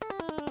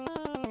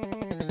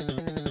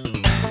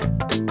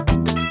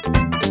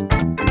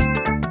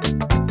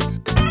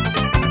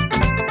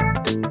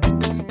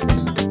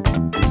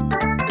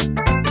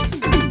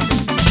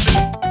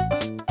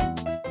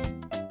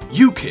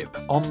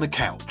on the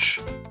Couch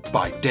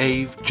by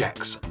Dave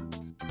Jackson.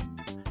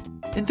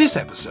 In this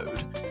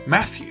episode,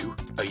 Matthew,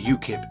 a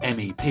UKIP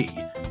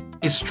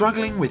MEP, is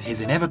struggling with his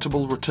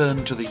inevitable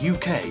return to the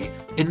UK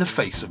in the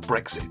face of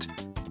Brexit.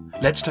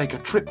 Let's take a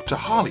trip to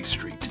Harley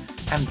Street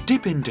and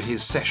dip into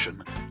his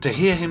session to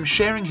hear him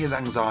sharing his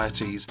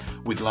anxieties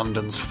with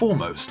London's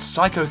foremost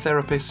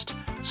psychotherapist,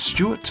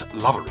 Stuart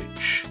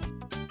Loveridge.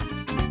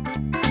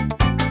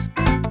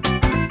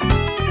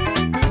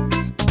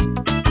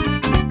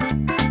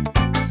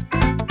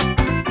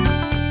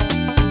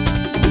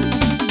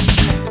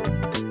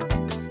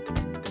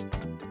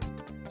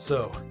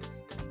 So,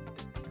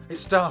 it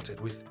started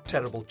with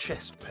terrible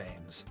chest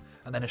pains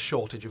and then a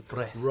shortage of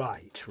breath.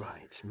 Right.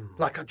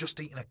 Like I'd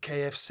just eaten a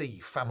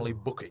KFC family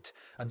bucket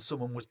and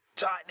someone was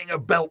tightening a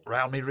belt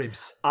round me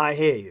ribs. I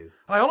hear you.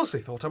 I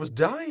honestly thought I was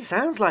dying.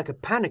 Sounds like a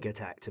panic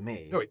attack to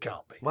me. No, it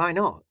can't be. Why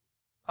not?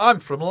 I'm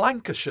from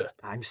Lancashire.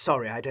 I'm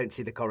sorry, I don't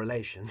see the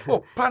correlation.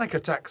 Well, panic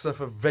attacks are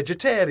for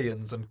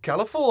vegetarians and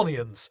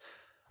Californians.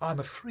 I'm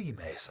a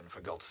Freemason,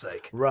 for God's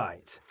sake.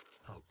 Right.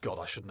 Oh, God,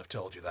 I shouldn't have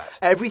told you that.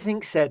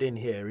 Everything said in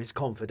here is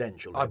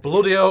confidential. I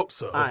bloody hope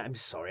so. I'm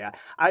sorry.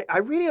 I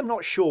really am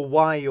not sure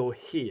why you're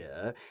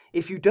here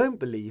if you don't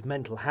believe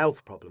mental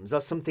health problems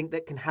are something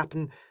that can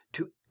happen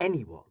to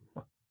anyone.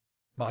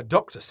 My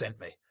doctor sent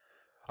me.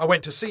 I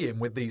went to see him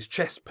with these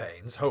chest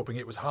pains, hoping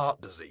it was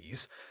heart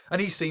disease, and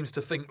he seems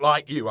to think,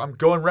 like you, I'm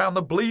going round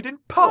the bleeding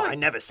pipe. Oh, I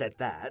never said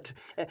that.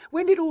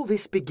 When did all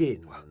this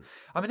begin?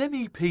 I'm an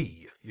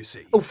MEP, you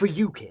see. Oh, for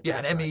UKIP.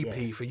 Yeah, that's an right,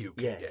 MEP yes. for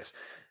UKIP, Yes. yes.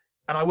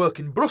 And I work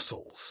in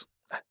Brussels.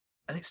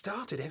 And it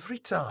started every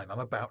time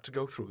I'm about to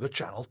go through the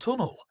Channel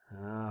Tunnel.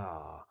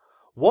 Ah.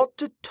 What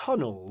do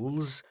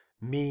tunnels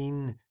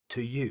mean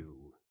to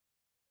you?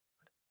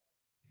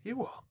 You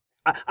what?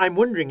 I'm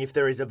wondering if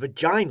there is a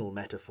vaginal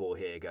metaphor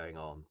here going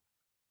on.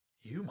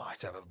 You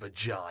might have a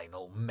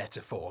vaginal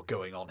metaphor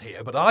going on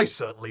here, but I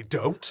certainly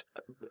don't.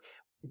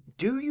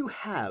 Do you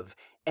have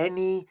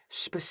any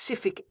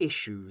specific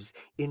issues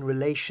in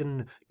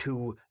relation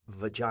to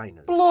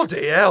vaginas?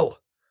 Bloody hell!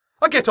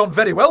 I get on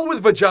very well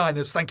with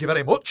vaginas, thank you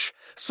very much.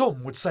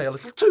 Some would say a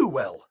little too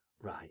well.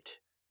 Right.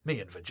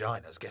 Me and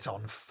vaginas get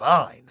on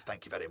fine,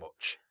 thank you very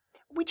much.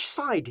 Which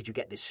side did you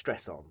get this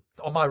stress on?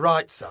 On my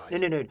right side.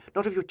 No,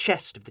 not of your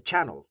chest, of the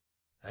channel.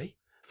 Eh?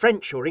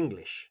 French or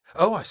English?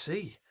 Oh, I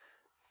see.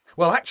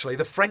 Well, actually,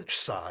 the French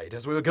side,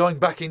 as we were going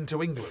back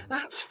into England.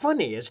 That's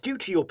funny, as due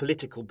to your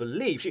political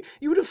beliefs,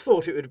 you would have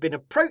thought it would have been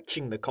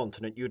approaching the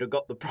continent you'd have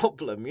got the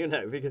problem,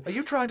 because... Are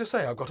you trying to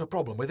say I've got a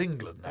problem with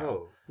England now?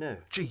 Oh, no.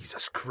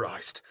 Jesus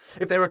Christ.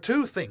 If there are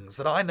two things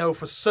that I know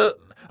for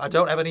certain I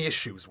don't have any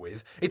issues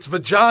with, it's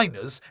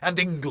vaginas and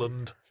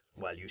England.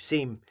 Well, you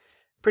seem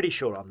pretty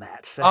sure on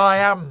that, so... I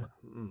am.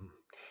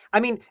 I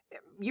mean,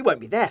 you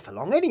won't be there for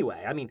long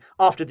anyway. I mean,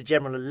 after the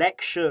general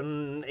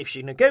election, if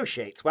she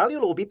negotiates well,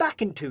 you'll all be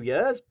back in 2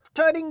 years,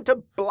 turning to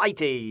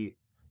Blighty.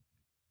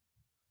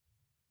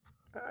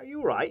 Are you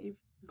all right? You've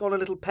gone a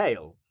little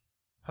pale.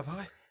 Have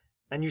I?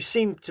 And you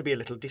seem to be a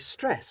little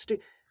distressed.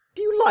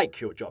 Do you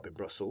like your job in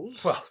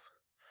Brussels? Well,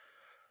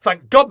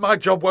 thank God my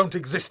job won't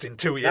exist in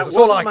 2 years. That That's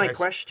all wasn't I my can...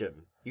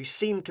 question. You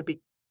seem to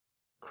be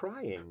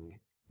crying.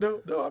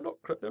 No, I'm not.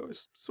 No,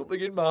 it's something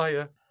in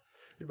my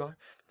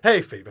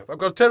hay fever. I've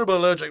got a terrible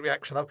allergic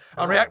reaction.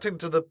 I'm reacting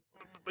to the.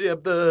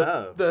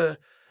 Well,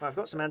 I've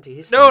got some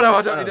antihistamine. No,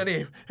 I don't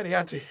need any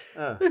anti.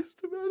 Oh.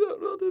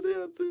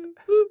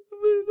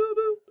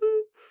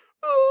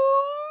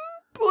 Oh,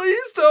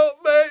 please don't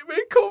make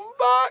me come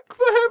back,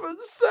 for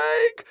heaven's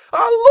sake.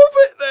 I love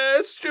it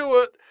there,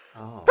 Stuart.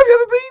 Oh. Have you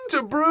ever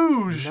been to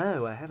Bruges?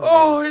 No, I haven't.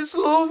 Oh, it's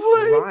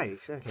lovely. Right,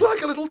 okay.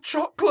 Like a little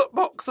chocolate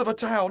box of a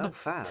town. Oh,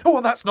 fab. Oh,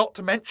 and that's not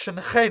to mention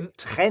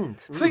Ghent.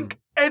 Ghent. Think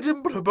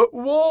Edinburgh, but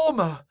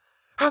warmer.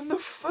 And the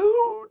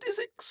food is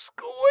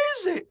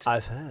exquisite.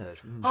 I've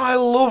heard. I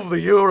love the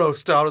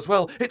Eurostar as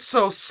well. It's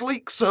so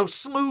sleek, so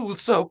smooth,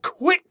 so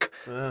quick.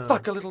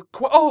 Like a little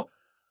Oh,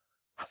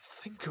 and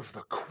think of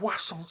the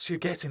croissants you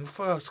get in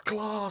first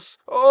class.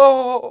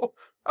 Oh,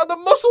 and the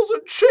mussels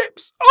and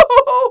chips.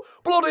 Oh,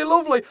 bloody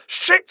lovely.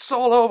 Shits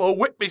all over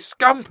Whitby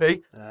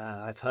Scampi.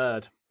 I've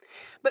heard.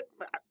 But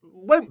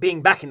won't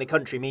being back in the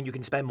country mean you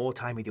can spend more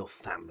time with your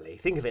family?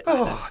 Think of it like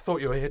that. I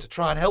thought you were here to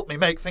try and help me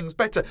make things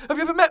better. Have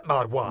you ever met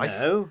my wife?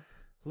 No.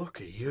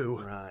 Look at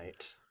you.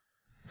 Right.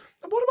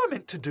 And what am I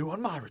meant to do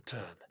on my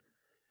return?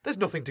 There's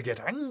nothing to get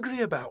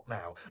angry about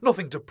now.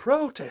 Nothing to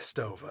protest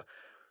over.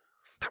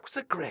 That was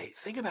the great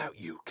thing about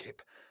UKIP.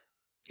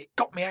 It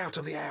got me out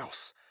of the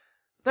house.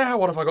 Now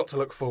what have I got to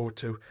look forward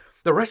to?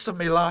 The rest of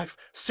my life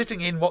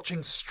sitting in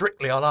watching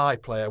Strictly on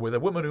iPlayer with a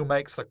woman who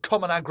makes the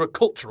common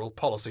agricultural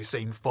policy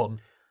seem fun.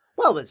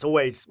 Well, there's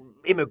always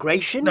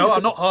immigration. No,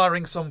 I'm not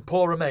hiring some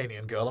poor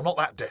Romanian girl. I'm not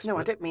that desperate. No,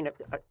 I don't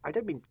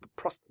mean.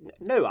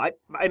 No, I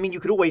mean you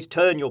could always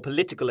turn your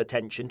political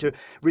attention to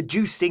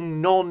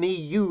reducing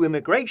non-EU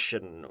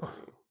immigration.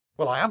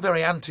 Well, I am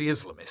very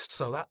anti-Islamist,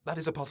 so that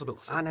is a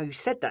possibility. I know you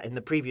said that in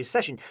the previous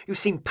session. You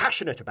seem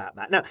passionate about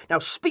that. Now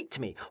speak to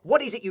me.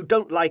 What is it you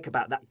don't like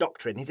about that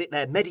doctrine? Is it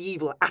their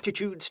medieval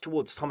attitudes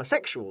towards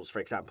homosexuals,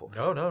 for example?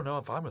 No,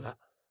 I'm fine with that.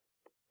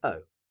 Oh,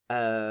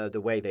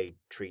 the way they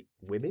treat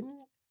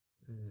women?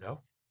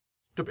 No.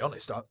 To be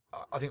honest, I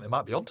think they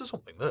might be onto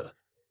something there.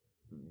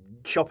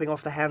 Chopping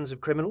off the hands of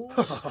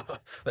criminals?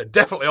 They're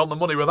definitely on the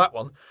money with that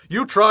one.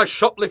 You try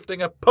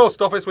shoplifting a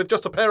post office with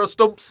just a pair of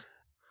stumps.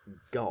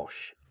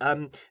 Gosh.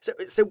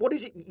 So what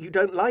is it you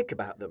don't like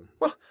about them?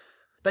 Well,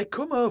 they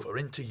come over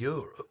into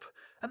Europe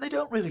and they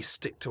don't really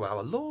stick to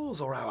our laws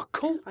or our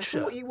culture. I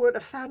thought you weren't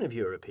a fan of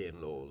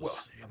European laws. Well,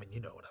 I mean,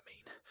 you know what I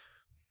mean.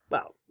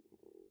 Well,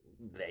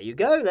 there you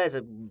go. There's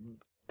a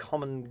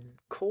common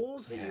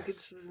cause that you could...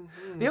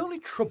 The only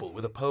trouble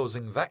with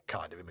opposing that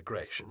kind of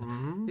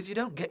immigration is you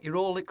don't get your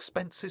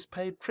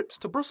all-expenses-paid trips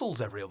to Brussels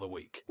every other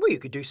week. Well, you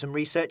could do some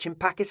research in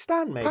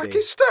Pakistan, maybe.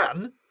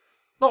 Pakistan?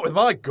 Not with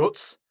my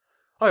guts.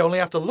 I only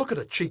have to look at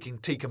a cheeking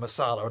tikka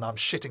masala and I'm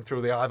shitting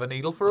through the eye of a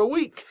needle for a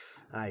week.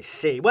 I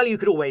see. Well, you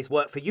could always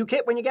work for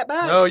UKIP when you get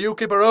back. No,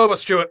 UKIP are over,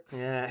 Stuart.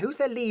 Yeah, who's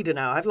their leader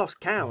now? I've lost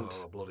count.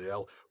 Oh, bloody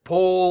hell.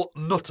 Paul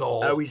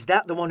Nuttall. Oh, is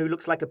that the one who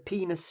looks like a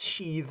penis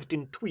sheathed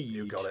in tweed?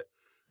 You got it.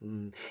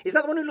 Is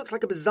that the one who looks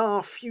like a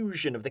bizarre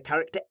fusion of the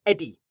character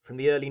Eddie from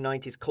the early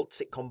 90s cult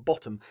sitcom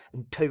Bottom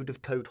and Toad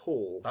of Toad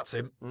Hall? That's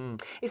him.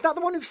 Is that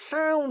the one who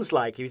sounds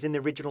like he was in the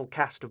original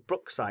cast of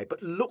Brookside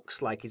but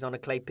looks like he's on a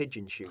clay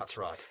pigeon shoot? That's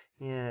right.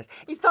 Yes.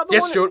 Is that the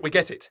Yes, one... Stuart, we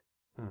get it.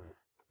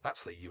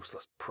 That's the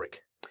useless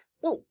prick.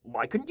 Well,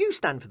 why couldn't you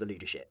stand for the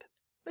leadership?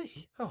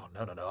 Me? Oh,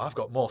 no. I've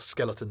got more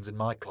skeletons in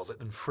my closet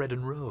than Fred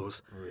and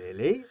Rose.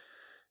 Really?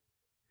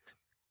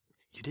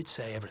 You did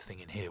say everything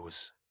in here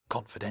was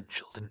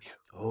confidential, didn't you?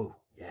 Oh,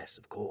 yes,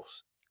 of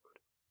course.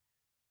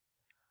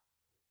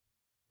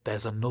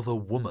 There's another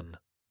woman,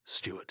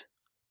 Stuart.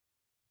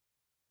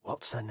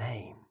 What's her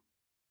name?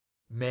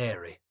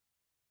 Mary.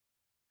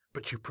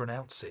 But you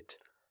pronounce it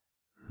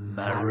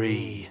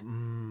Marie.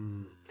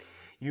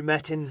 You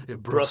met in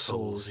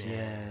Brussels,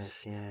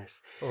 yes.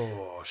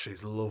 Oh,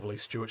 she's lovely,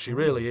 Stuart. She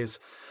really is.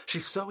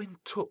 She's so in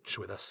touch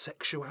with her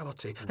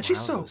sexuality. And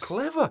she's so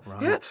clever.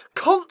 Right. Yeah,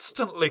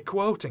 constantly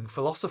quoting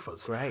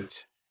philosophers.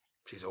 Great.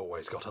 She's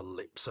always got her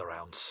lips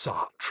around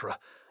Sartre.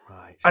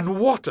 Right.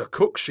 And what a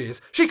cook she is.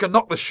 She can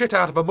knock the shit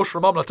out of a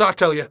mushroom omelette, I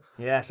tell you.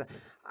 Yes.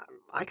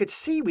 I could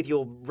see with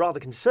your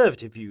rather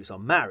conservative views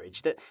on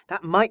marriage that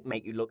might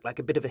make you look like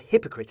a bit of a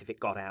hypocrite if it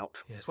got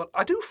out. Yes, well,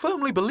 I do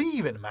firmly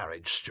believe in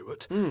marriage,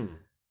 Stuart.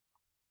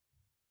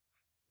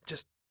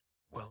 Just,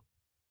 well,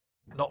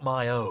 not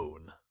my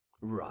own.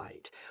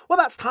 Right. Well,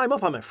 that's time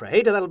up, I'm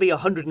afraid. That'll be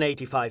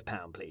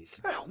 £185,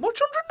 please. How much?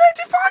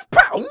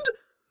 £185?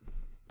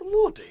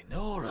 Bloody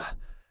Nora.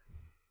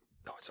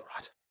 Oh, it's all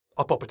right.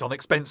 I'll pop it on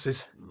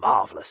expenses.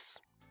 Marvellous.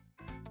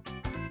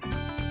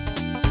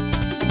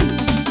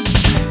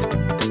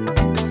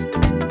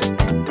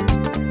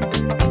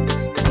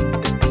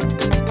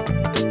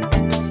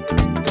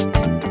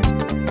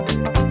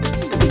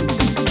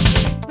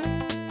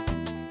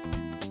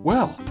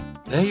 Well,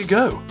 there you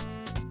go.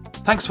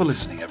 Thanks for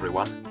listening,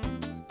 everyone.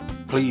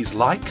 Please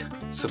like,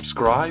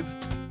 subscribe,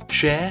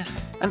 share,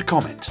 and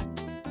comment.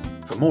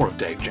 For more of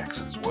Dave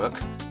Jackson's work,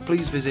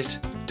 please visit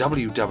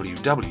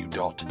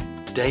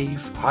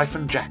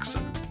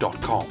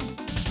www.dave-jackson.com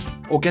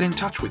or get in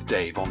touch with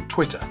Dave on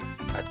Twitter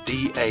at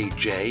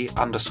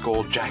DAJ_Jackson.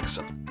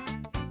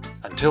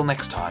 Until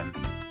next time,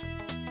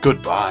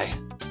 goodbye.